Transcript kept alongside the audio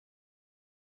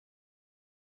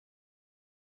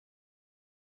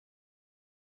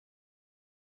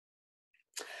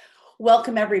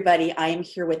Welcome, everybody. I am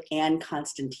here with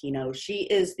Constantino. She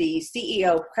is the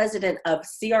CEO, president of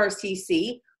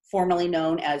CRCC, formerly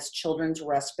known as Children's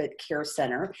Respite Care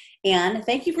Center. Anne,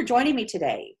 thank you for joining me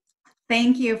today.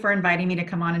 Thank you for inviting me to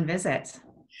come on and visit.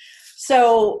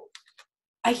 So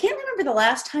I can't remember the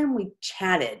last time we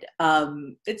chatted.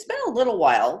 It's been a little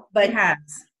while, but It has.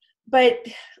 But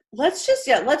let's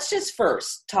just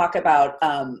first talk about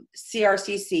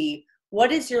CRCC.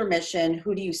 What is your mission?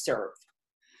 Who do you serve?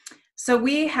 So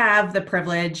we have the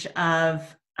privilege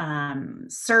of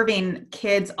serving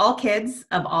all kids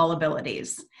of all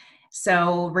abilities.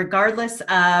 So regardless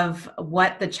of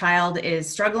what the child is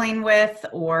struggling with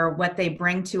or what they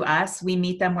bring to us, we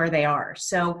meet them where they are.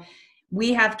 So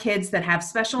we have kids that have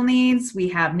special needs. We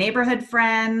have neighborhood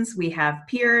friends. We have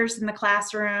peers in the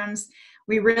classrooms.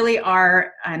 We really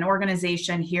are an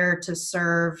organization here to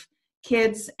serve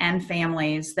kids and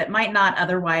families that might not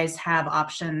otherwise have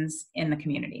options in the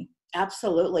community.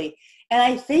 Absolutely. And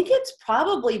I think it's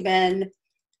probably been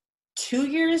 2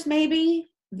 years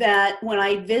maybe that when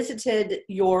I visited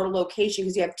your location,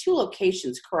 because you have two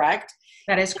locations, correct?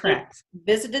 That is correct. I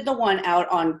visited the one out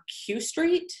on Q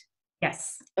Street.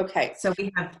 Yes. Okay. So we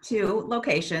have two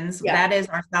locations. Yeah. That is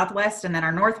our southwest, and then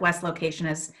our northwest location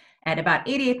is at about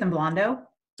 88th and Blondo.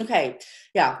 Okay.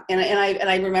 Yeah. And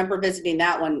I remember visiting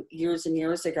that one years and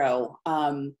years ago.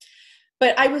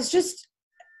 But I was just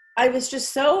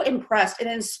so impressed and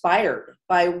inspired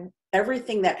by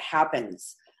everything that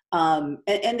happens. And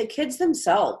the kids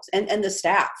themselves and the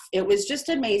staff. It was just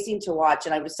amazing to watch.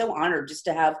 And I was so honored just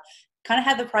to have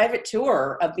the private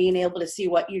tour of being able to see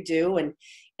what you do and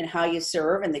how you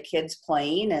serve and the kids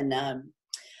playing. And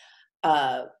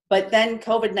but then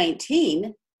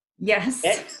COVID-19. Yes.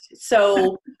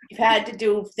 So you've had to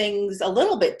do things a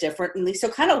little bit differently. So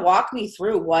kind of walk me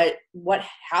through what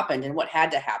happened and what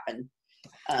had to happen.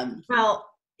 Well,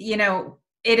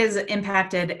 it has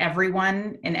impacted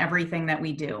everyone in everything that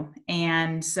we do.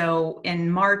 And so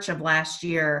in March of last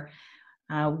year,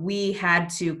 we had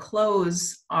to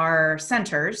close our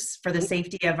centers for the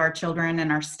safety of our children and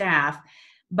our staff.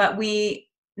 But we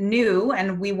knew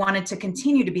and we wanted to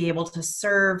continue to be able to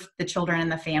serve the children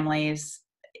and the families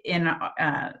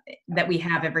that we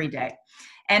have every day.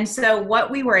 And so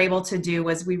what we were able to do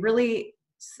was we really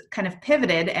kind of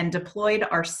pivoted and deployed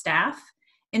our staff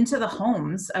into the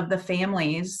homes of the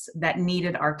families that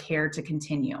needed our care to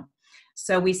continue.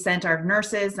 So we sent our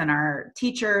nurses and our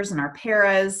teachers and our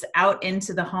paras out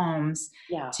into the homes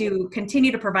to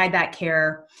continue to provide that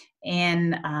care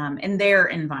in their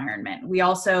environment. We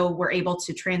also were able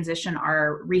to transition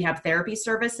our rehab therapy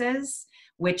services,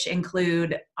 which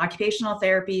include occupational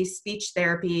therapy, speech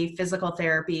therapy, physical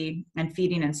therapy, and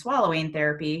feeding and swallowing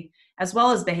therapy, as well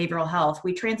as behavioral health.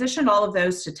 We transitioned all of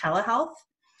those to telehealth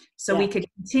so we could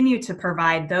continue to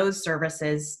provide those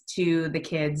services to the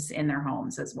kids in their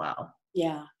homes as well.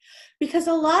 Yeah, because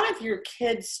a lot of your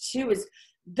kids too is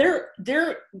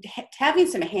they're having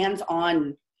some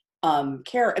hands-on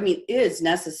care. I mean, is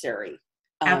necessary.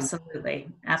 Absolutely.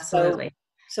 So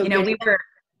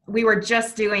we were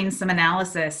just doing some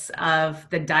analysis of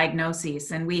the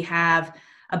diagnoses, and we have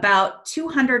about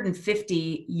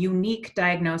 250 unique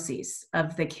diagnoses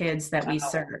of the kids that we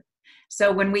serve. So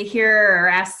when we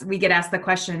we get asked the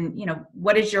question,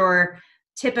 what does your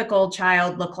typical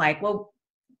child look like? Well,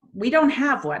 we don't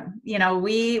have one.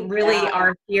 We really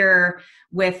are here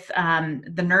with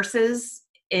the nurses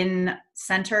in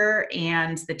center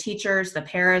and the teachers, the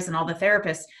paras, and all the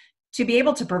therapists to be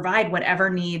able to provide whatever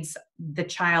needs the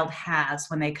child has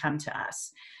when they come to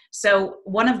us. So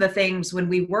one of the things when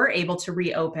we were able to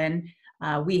reopen,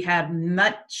 we had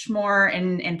much more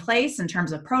in place in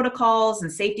terms of protocols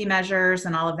and safety measures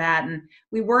and all of that. And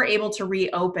we were able to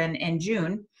reopen in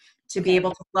June to be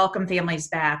able to welcome families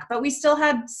back. But we still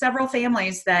had several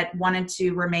families that wanted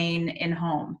to remain in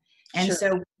home. And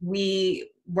so we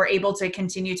were able to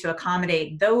continue to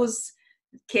accommodate those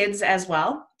kids as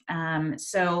well.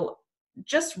 So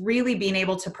just really being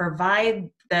able to provide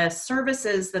the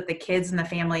services that the kids and the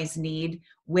families need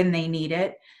when they need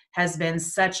it has been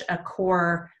such a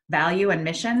core value and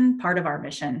mission, part of our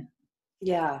mission.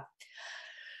 Yeah.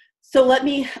 So let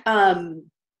me,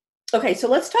 so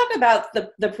let's talk about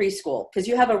the preschool, because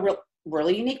you have a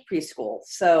really unique preschool.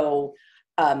 So,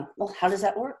 how does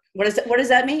that work? What does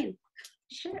that mean?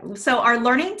 Sure. So our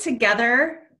Learning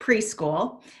Together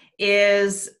preschool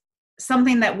is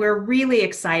something that we're really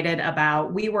excited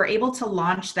about. We were able to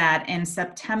launch that in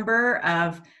September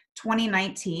of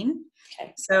 2019.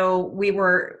 Okay. So we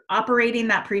were operating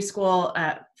that preschool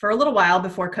for a little while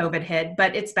before COVID hit,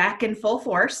 but it's back in full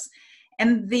force.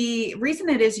 And the reason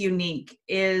it is unique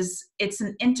is it's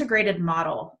an integrated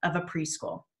model of a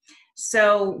preschool.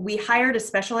 So we hired a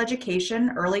special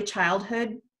education, early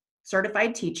childhood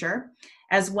certified teacher,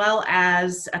 as well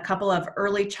as a couple of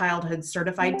early childhood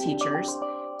certified teachers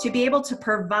to be able to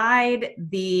provide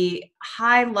the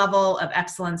high level of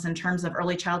excellence in terms of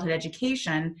early childhood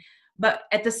education. But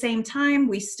at the same time,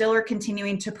 we still are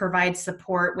continuing to provide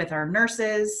support with our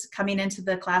nurses coming into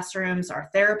the classrooms, our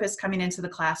therapists coming into the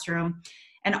classroom,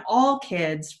 and all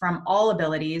kids from all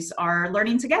abilities are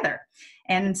learning together.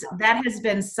 And that has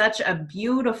been such a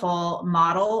beautiful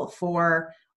model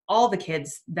for all the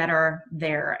kids that are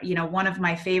there. You know, one of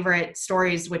my favorite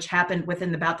stories, which happened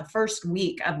within about the first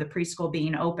week of the preschool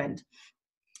being opened,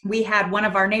 we had one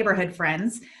of our neighborhood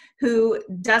friends who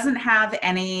doesn't have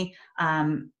any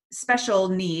special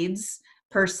needs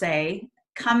per se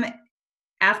come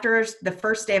after the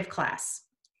first day of class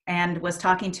and was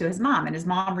talking to his mom, and his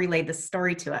mom relayed this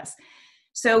story to us.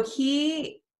 So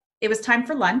it was time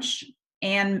for lunch,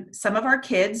 and some of our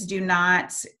kids do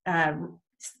not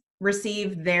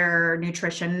receive their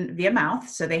nutrition via mouth.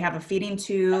 So they have a feeding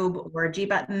tube or a G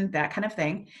button, that kind of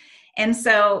thing. And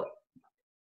so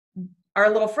our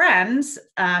little friend,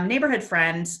 neighborhood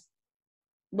friend,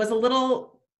 was a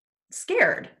little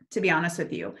scared, to be honest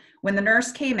with you, when the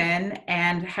nurse came in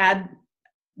and had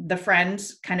the friend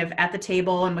kind of at the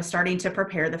table and was starting to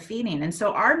prepare the feeding. And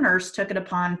so our nurse took it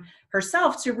upon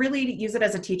herself to really use it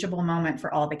as a teachable moment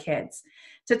for all the kids,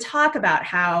 to talk about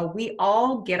how we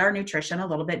all get our nutrition a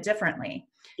little bit differently.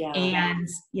 Yeah. And,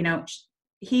 you know,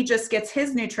 he just gets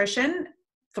his nutrition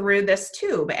through this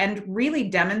tube, and really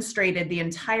demonstrated the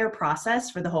entire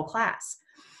process for the whole class.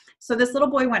 So this little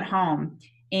boy went home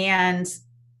and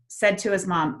said to his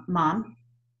mom, "Mom,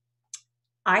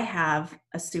 I have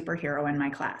a superhero in my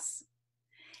class."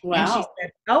 Wow. And she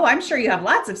said, "Oh, I'm sure you have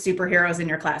lots of superheroes in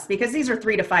your class," because these are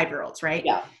 3 to 5-year-olds, right?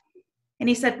 Yeah. And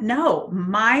he said, "No,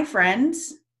 my friend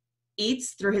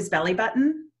eats through his belly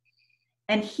button,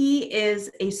 and he is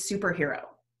a superhero."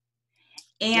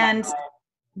 And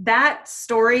that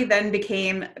story then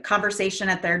became a conversation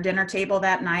at their dinner table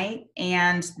that night.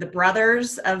 And the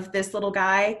brothers of this little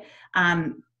guy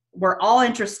were all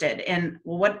interested in,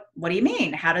 well, what do you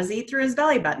mean? How does he eat through his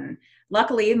belly button?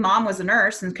 Luckily, mom was a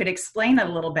nurse and could explain it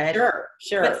a little bit.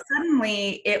 Sure. But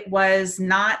suddenly it was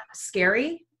not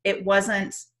scary. It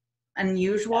wasn't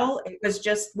unusual. Yeah. It was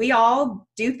just, we all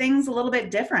do things a little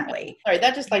bit differently. Sorry,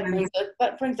 that just like brings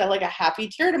like a happy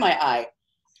tear to my eye.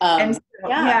 And so,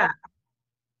 yeah.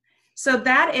 So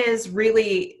that is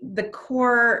really the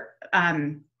core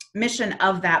mission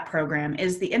of that program,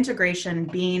 is the integration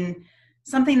being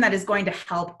something that is going to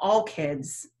help all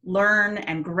kids learn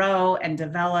and grow and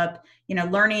develop, you know,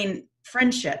 learning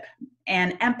friendship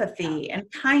and empathy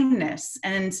and kindness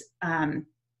and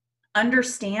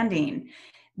understanding.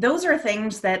 Those are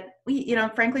things that we, you know,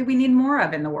 frankly, we need more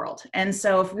of in the world. And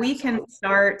so if we can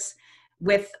start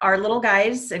with our little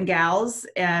guys and gals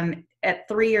at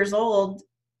 3 years old,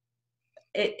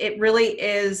 it really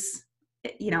is,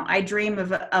 you know, I dream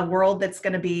of a world that's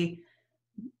going to be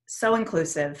so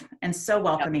inclusive and so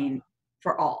welcoming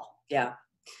for all. Yeah,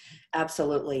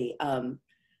 absolutely.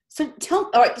 So tell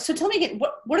me again,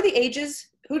 what are the ages?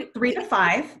 3 to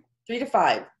 5. 3 to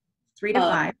 5. 3 to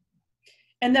 5.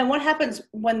 And then what happens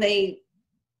when they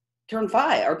turn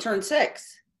 5 or turn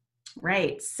 6?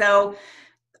 Right. So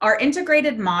our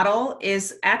integrated model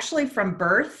is actually from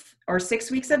birth or 6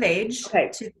 weeks of age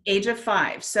to the age of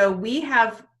 5. So we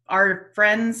have our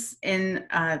friends in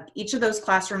each of those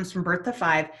classrooms from birth to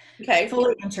 5,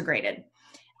 fully integrated.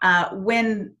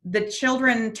 When the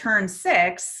children turn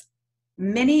 6,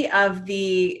 many of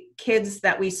the kids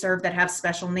that we serve that have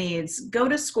special needs go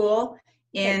to school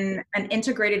in an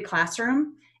integrated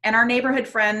classroom, and our neighborhood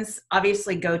friends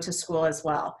obviously go to school as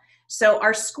well. So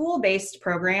our school-based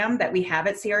program that we have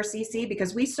at CRCC,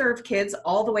 because we serve kids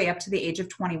all the way up to the age of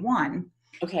 21,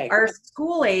 our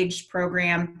school-age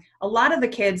program, a lot of the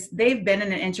kids, they've been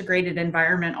in an integrated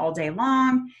environment all day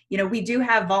long. You know, we do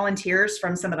have volunteers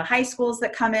from some of the high schools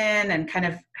that come in and kind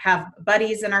of have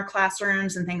buddies in our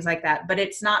classrooms and things like that, but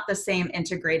it's not the same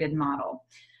integrated model.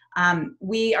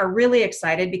 We are really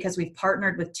excited because we've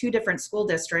partnered with 2 different school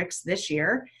districts this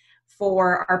year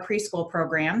for our preschool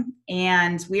program,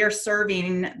 and we are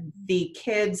serving the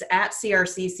kids at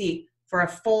CRCC for a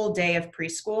full day of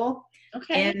preschool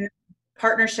in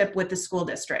partnership with the school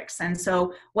districts. And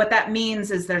so what that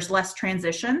means is there's less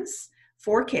transitions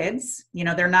for kids. You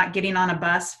know, they're not getting on a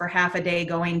bus for half a day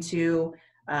going to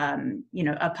you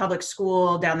know, a public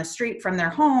school down the street from their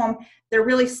home. They're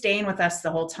really staying with us the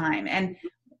whole time. And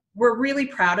we're really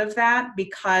proud of that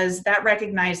because that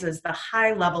recognizes the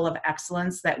high level of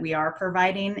excellence that we are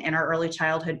providing in our early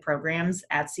childhood programs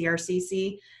at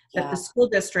CRCC, that the Yeah. school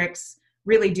districts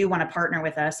really do want to partner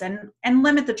with us and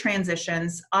limit the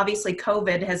transitions. Obviously,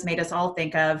 COVID has made us all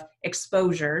think of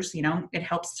exposures, it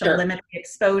helps to Sure. limit the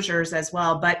exposures as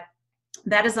well. But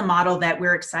that is a model that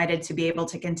we're excited to be able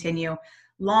to continue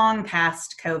long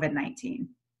past COVID-19.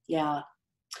 Yeah.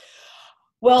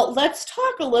 Well, let's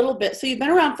talk a little bit. So you've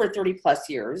been around for 30 plus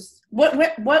years.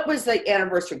 What was the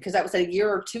anniversary? Because that was a year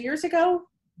or 2 years ago?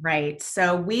 Right.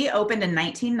 So we opened in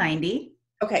 1990.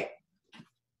 Okay.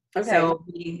 Okay. So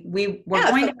we were Yeah.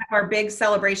 going So, to have our big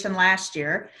celebration last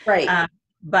year, right.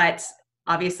 but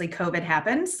obviously COVID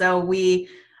happened. So we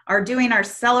are doing our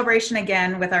celebration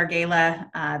again with our gala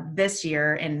this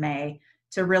year in May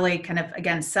to really kind of,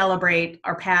 again, celebrate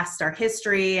our past, our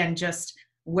history, and just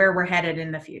where we're headed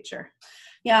in the future.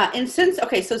 Yeah. And since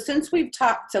we're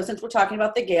talking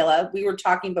about the gala, we were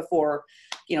talking before,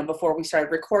 before we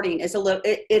started recording,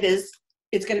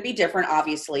 it's going to be different,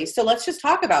 obviously. So let's just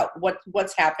talk about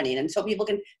what's happening. And so people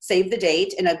can save the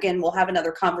date. And again, we'll have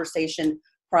another conversation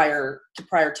prior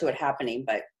to it happening,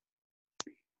 but.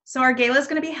 So our gala is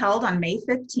going to be held on May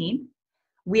 15th.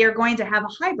 We are going to have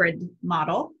a hybrid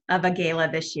model of a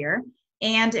gala this year,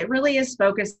 and it really is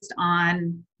focused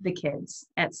on the kids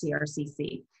at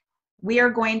CRCC. We are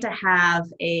going to have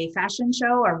a fashion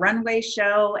show, a runway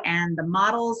show, and the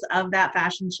models of that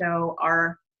fashion show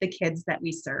are the kids that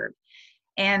we serve.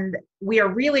 And we are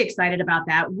really excited about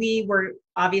that. We were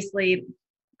obviously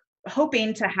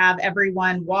hoping to have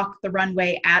everyone walk the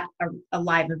runway at a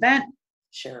live event.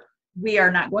 Sure. We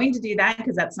are not going to do that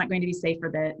because that's not going to be safe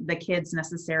for the kids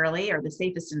necessarily, or the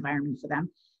safest environment for them.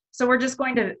 So we're just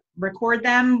going to record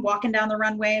them walking down the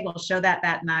runway. We'll show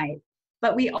that night.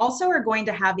 But we also are going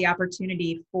to have the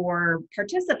opportunity for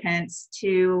participants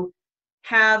to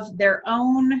have their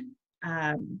own,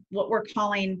 what we're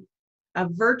calling a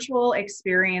virtual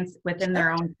experience within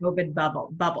their own COVID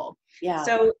bubble. Yeah.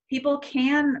 So people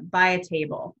can buy a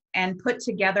table and put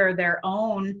together their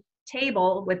own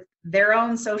table with their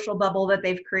own social bubble that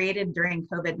they've created during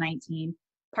COVID-19,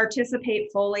 participate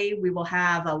fully. We will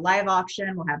have a live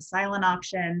auction, we'll have silent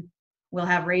auction, we'll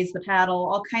have raise the paddle,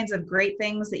 all kinds of great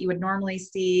things that you would normally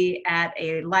see at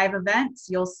a live event.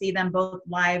 You'll see them both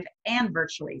live and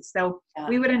virtually. So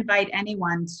we would invite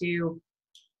anyone to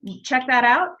check that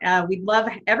out. We'd love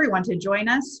everyone to join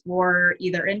us for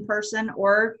either in person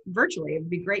or virtually. It would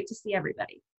be great to see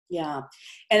everybody. Yeah.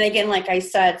 And again, like I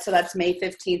said, so that's May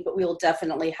 15th, but we will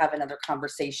definitely have another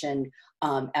conversation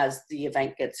as the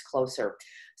event gets closer.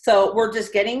 So we're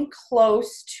just getting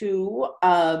close to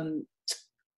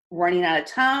running out of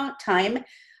time.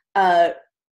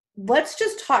 Let's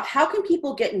just talk, how can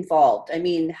people get involved? I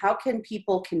mean, how can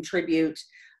people contribute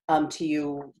to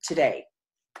you today?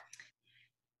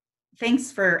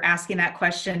 Thanks for asking that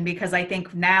question, because I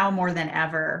think now more than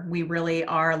ever, we really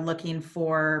are looking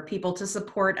for people to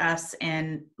support us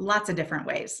in lots of different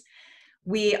ways.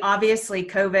 We obviously,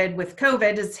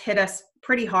 COVID has hit us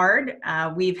pretty hard.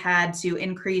 We've had to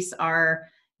increase our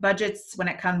budgets when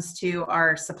it comes to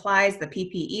our supplies, the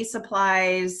PPE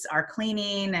supplies, our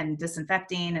cleaning and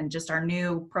disinfecting, and just our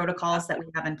new protocols that we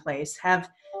have in place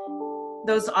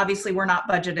those obviously were not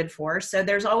budgeted for. So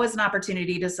there's always an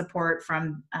opportunity to support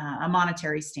from a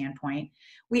monetary standpoint.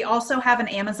 We also have an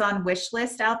Amazon wish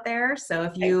list out there. So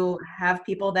if you have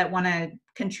people that want to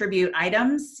contribute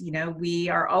items, we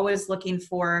are always looking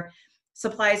for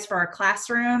supplies for our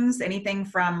classrooms, anything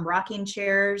from rocking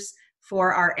chairs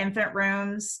for our infant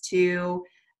rooms to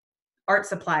art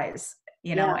supplies,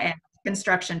 and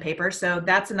construction paper. So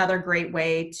that's another great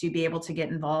way to be able to get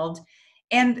involved.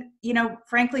 And,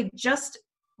 frankly, just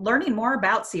learning more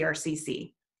about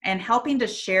CRCC and helping to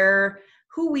share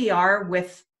who we are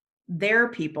with their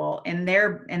people and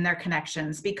their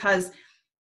connections, because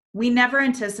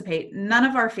none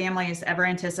of our families ever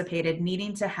anticipated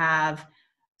needing to have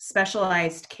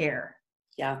specialized care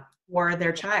for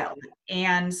their child.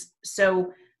 And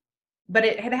so, but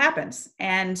it happens.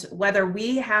 And whether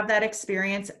we have that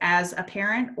experience as a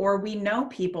parent or we know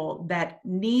people that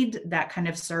need that kind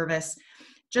of service,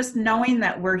 just knowing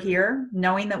that we're here,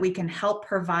 knowing that we can help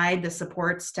provide the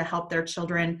supports to help their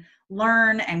children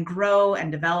learn and grow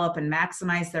and develop and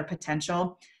maximize their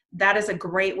potential, that is a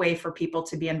great way for people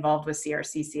to be involved with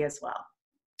CRCC as well.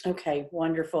 Okay,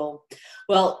 wonderful.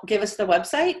 Well, give us the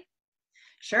website.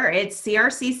 Sure, it's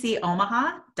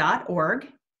crccomaha.org.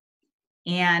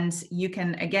 And you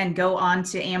can, again, go on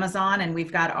to Amazon, and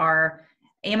we've got our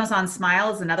Amazon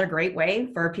Smile is another great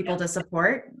way for people to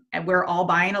support. And we're all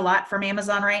buying a lot from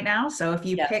Amazon right now. So if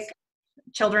you pick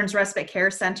Children's Respite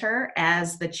Care Center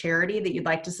as the charity that you'd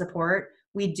like to support,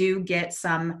 we do get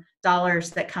some dollars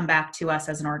that come back to us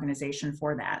as an organization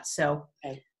for that. So,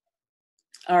 okay.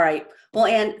 All right. Well,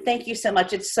 Anne, thank you so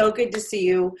much. It's so good to see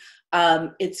you.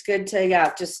 It's good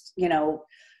to, just,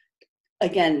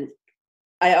 again,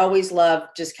 I always love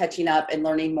just catching up and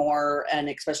learning more, and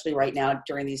especially right now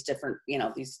during these different,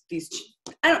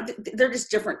 they're just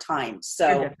different times.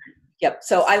 So, yep.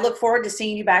 So I look forward to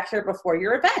seeing you back here before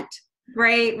your event.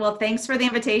 Great. Well, thanks for the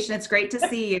invitation. It's great to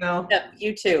see you. Yep,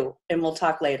 you too. And we'll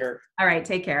talk later. All right.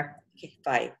 Take care. Okay,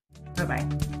 bye.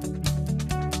 Bye-bye.